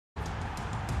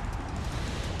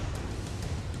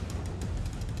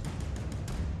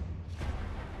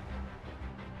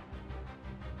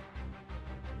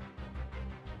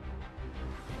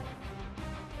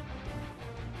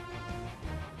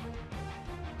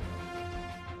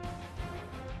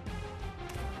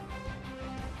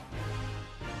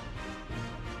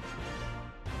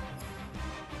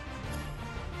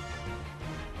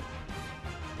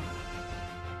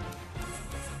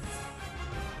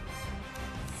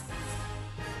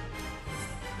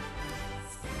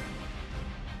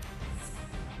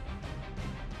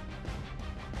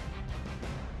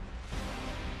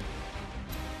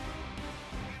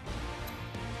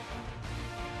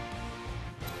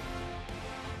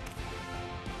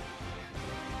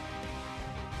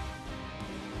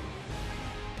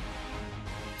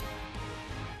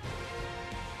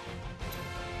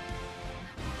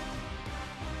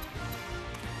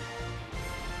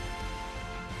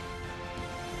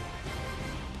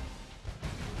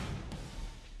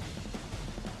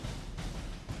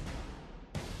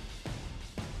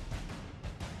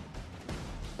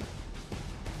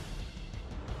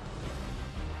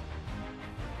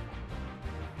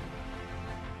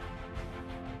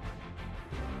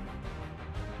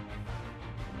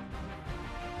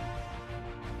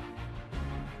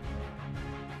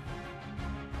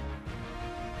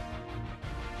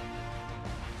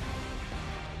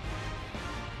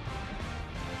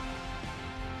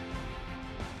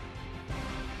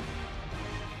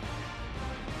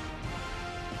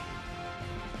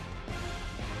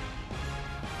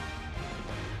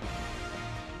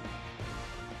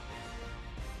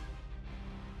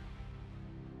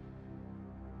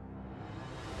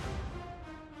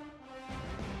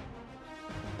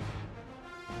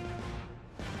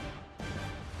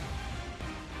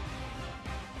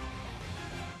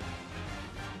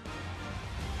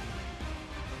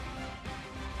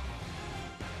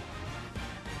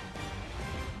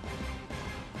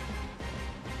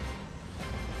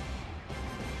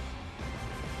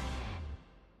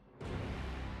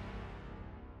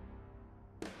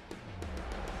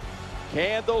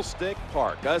Candlestick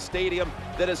Park, a stadium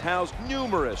that has housed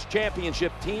numerous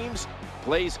championship teams,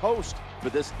 plays host for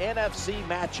this NFC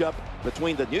matchup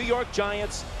between the New York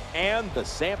Giants and the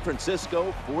San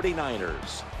Francisco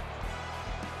 49ers.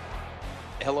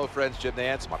 Hello, friends. Jim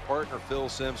Nance, my partner, Phil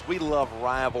Simms. We love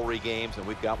rivalry games, and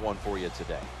we've got one for you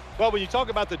today. Well, when you talk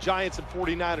about the Giants and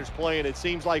 49ers playing, it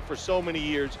seems like for so many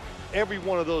years, every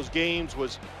one of those games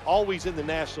was always in the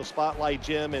national spotlight,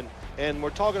 Jim. And we're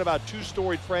talking about two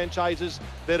storied franchises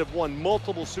that have won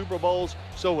multiple Super Bowls.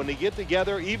 So when they get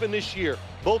together, even this year,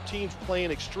 both teams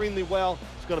playing extremely well.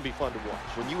 It's going to be fun to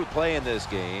watch. When you would play in this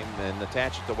game and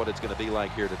attach it to what it's going to be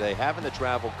like here today, having to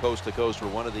travel coast to coast for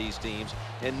one of these teams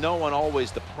and knowing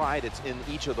always the pride it's in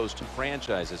each of those two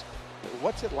franchises,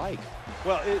 what's it like?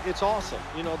 Well, it's awesome.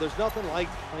 You know, there's nothing like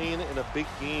playing in a big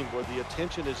game where the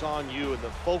attention is on you and the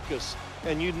focus,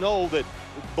 and you know that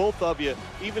both of you,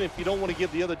 even if you don't want to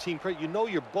give the other team credit, you know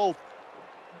you're both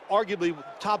arguably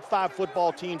top 5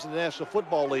 football teams in the National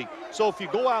Football League. So if you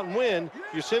go out and win,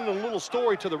 you're sending a little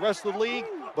story to the rest of the league,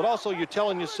 but also you're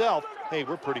telling yourself, hey,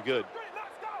 we're pretty good.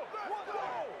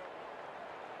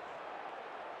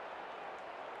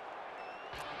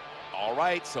 All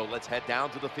right, so let's head down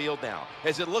to the field now,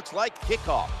 as it looks like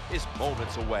kickoff is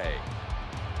moments away.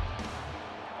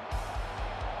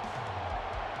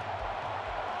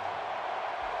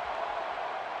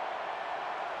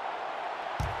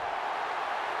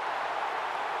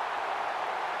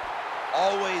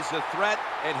 Always a threat,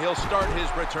 and he'll start his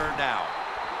return now.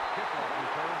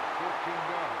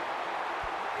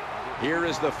 Here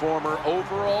is the former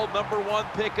overall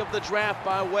 #1 pick of the draft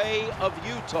by way of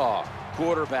Utah,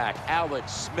 quarterback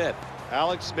Alex Smith.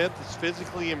 Alex Smith has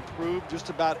physically improved just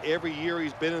about every year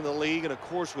he's been in the league. And, of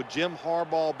course, with Jim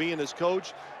Harbaugh being his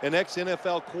coach, an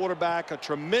ex-NFL quarterback, a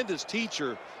tremendous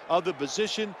teacher of the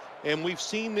position. And we've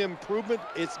seen the improvement.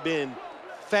 It's been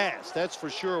fast, that's for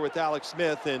sure, with Alex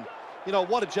Smith. And, you know,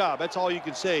 what a job. That's all you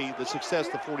can say, the success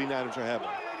the 49ers are having.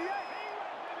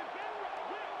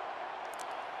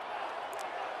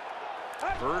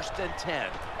 First and 10,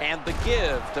 and the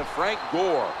give to Frank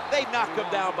Gore. They knock him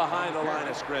down behind the line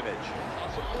of scrimmage.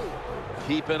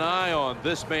 Keep an eye on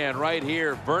this man right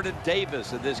here, Vernon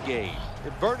Davis, in this game.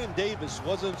 If Vernon Davis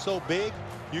wasn't so big,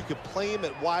 you could play him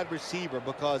at wide receiver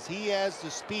because he has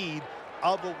the speed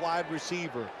of a wide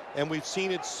receiver. And we've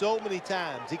seen it so many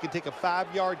times. He can take a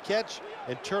 5-yard catch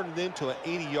and turn it into an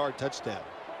 80-yard touchdown.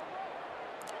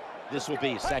 This will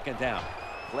be second down.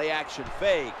 Play action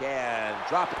fake and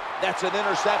drop it. That's an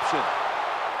interception.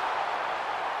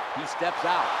 He steps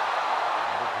out.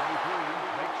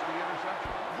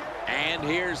 And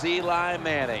here's Eli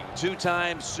Manning,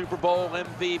 2-time Super Bowl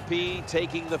MVP,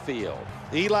 taking the field.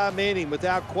 Eli Manning,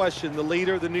 without question, the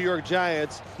leader of the New York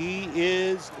Giants. He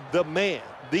is the man,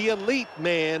 the elite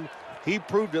man. He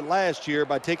proved it last year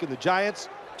by taking the Giants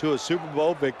to a Super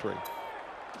Bowl victory.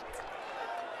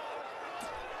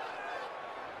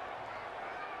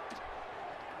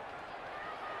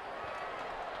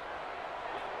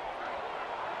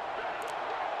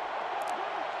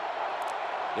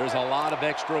 There's a lot of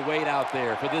extra weight out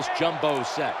there for this jumbo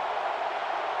set.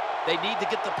 They need to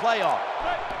get the play off.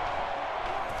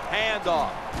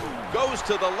 Handoff. Goes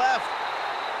to the left.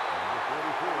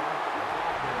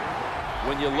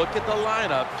 When you look at the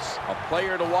lineups, a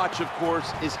player to watch, of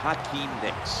course, is Hakeem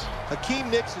Nicks. Hakeem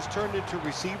Nicks has turned into a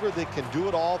receiver that can do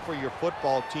it all for your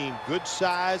football team. Good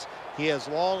size. He has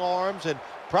long arms and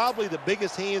probably the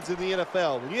biggest hands in the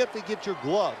NFL. When you have to get your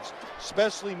gloves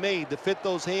specially made to fit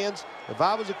those hands, if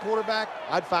I was a quarterback,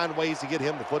 I'd find ways to get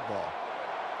him the football.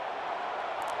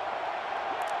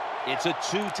 It's a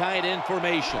 2 tight end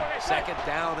formation. Second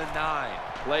down and 9.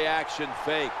 Play action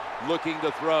fake. Looking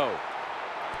to throw.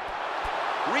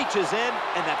 Reaches in,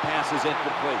 and that pass is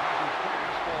incomplete.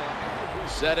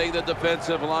 Setting the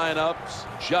defensive lineups.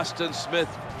 Justin Smith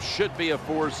should be a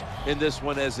force in this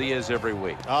one, as he is every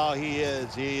week. Oh, he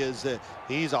is.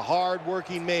 He's a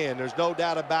hard-working man. There's no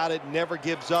doubt about it. Never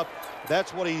gives up.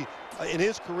 That's what he, in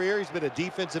his career, he's been a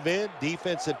defensive end,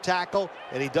 defensive tackle,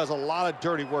 and he does a lot of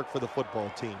dirty work for the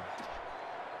football team.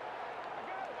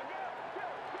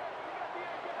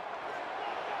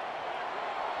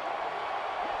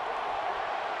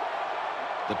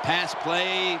 The pass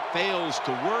play fails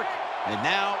to work, and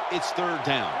now it's third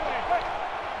down.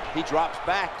 He drops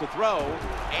back to throw,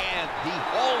 and he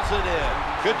hauls it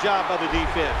in. Good job by the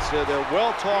defense. They're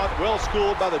well-taught,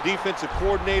 well-schooled by the defensive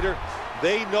coordinator.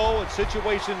 They know in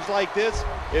situations like this,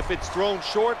 if it's thrown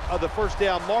short of the first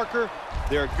down marker,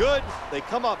 they're good. They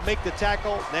come up, make the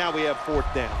tackle. Now we have fourth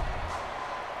down.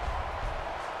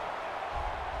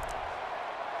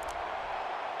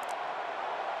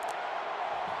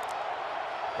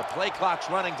 The Play clock's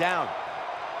running down.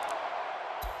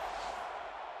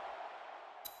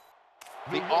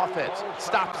 The offense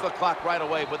stops the clock right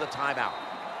away with a timeout.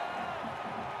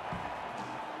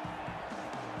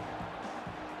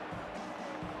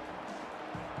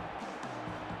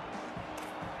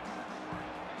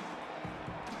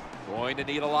 Going to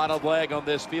need a lot of leg on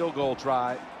this field goal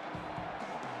try.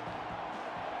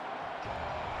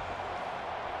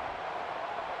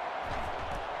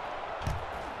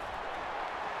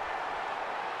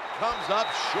 Comes up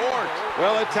short.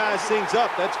 Well, that ties things up.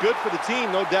 That's good for the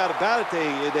team, no doubt about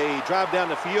it. They drive down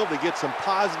the field. They get some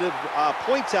positive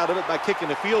points out of it by kicking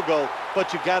the field goal,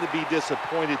 but you got to be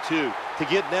disappointed, too. To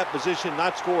get in that position,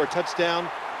 not score a touchdown,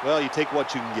 well, you take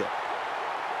what you can get.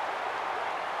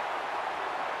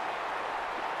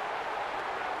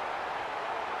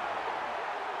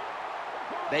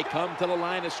 They come to the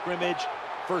line of scrimmage.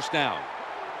 First down.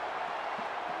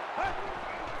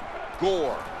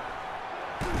 Gore.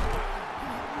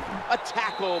 A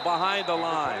tackle behind the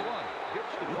line.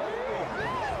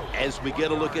 As we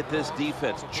get a look at this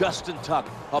defense, Justin Tuck,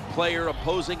 a player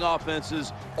opposing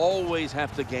offenses always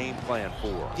have to game plan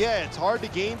for. Yeah, it's hard to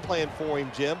game plan for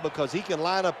him, Jim, because he can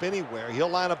line up anywhere. He'll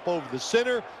line up over the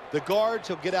center, the guards.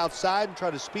 He'll get outside and try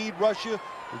to speed rush you.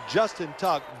 Justin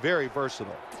Tuck, very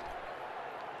versatile.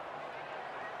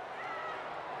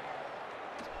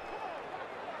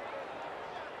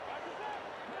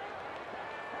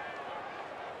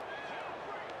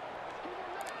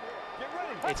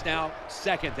 It's now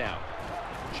second down.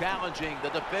 Challenging the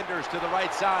defenders to the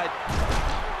right side.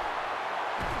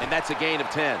 And that's a gain of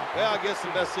 10. Well, I guess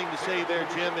the best thing to say there,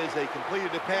 Jim, is they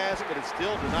completed the pass, but it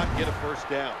still did not get a first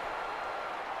down.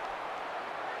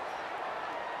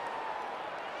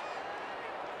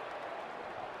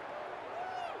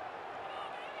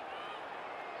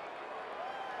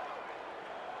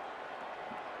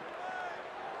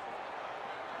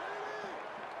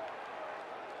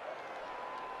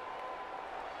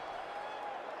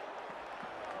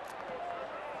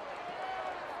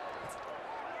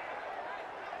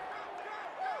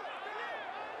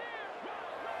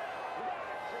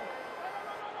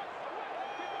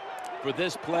 For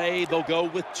this play, they'll go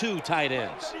with two tight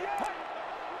ends.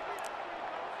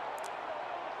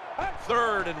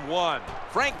 3rd and 1.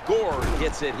 Frank Gore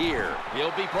gets it here. He'll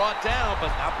be brought down, but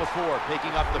not before picking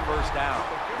up the first down.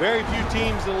 Very few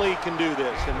teams in the league can do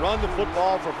this and run the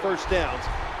football for first downs.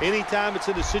 Anytime it's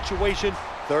in a situation,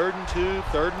 3rd and 2,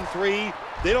 3rd and 3,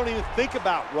 they don't even think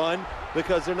about run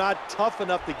because they're not tough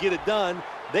enough to get it done.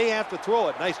 They have to throw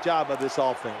it. Nice job by this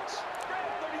offense.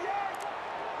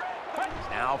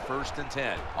 Now 1st and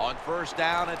 10. On first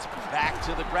down, it's back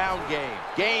to the ground game.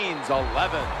 Gains 11.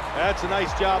 That's a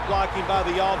nice job blocking by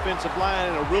the offensive line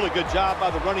and a really good job by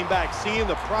the running back. Seeing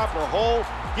the proper hole,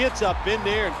 gets up in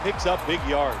there and picks up big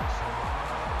yards.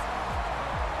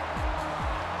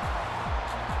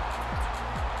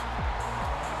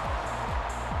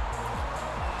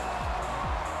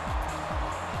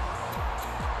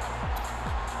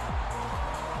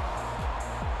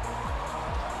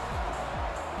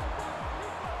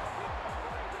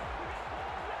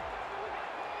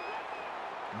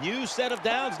 New set of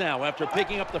downs now after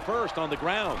picking up the first on the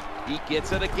ground. He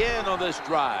gets it again on this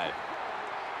drive.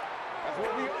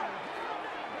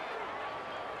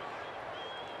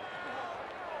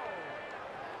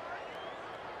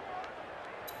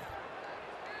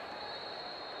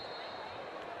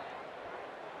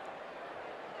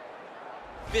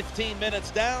 "15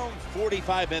 minutes down,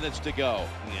 45 minutes to go."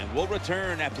 And we'll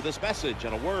return after this message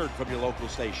and a word from your local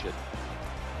station.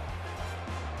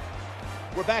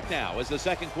 We're back now as the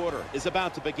second quarter is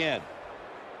about to begin.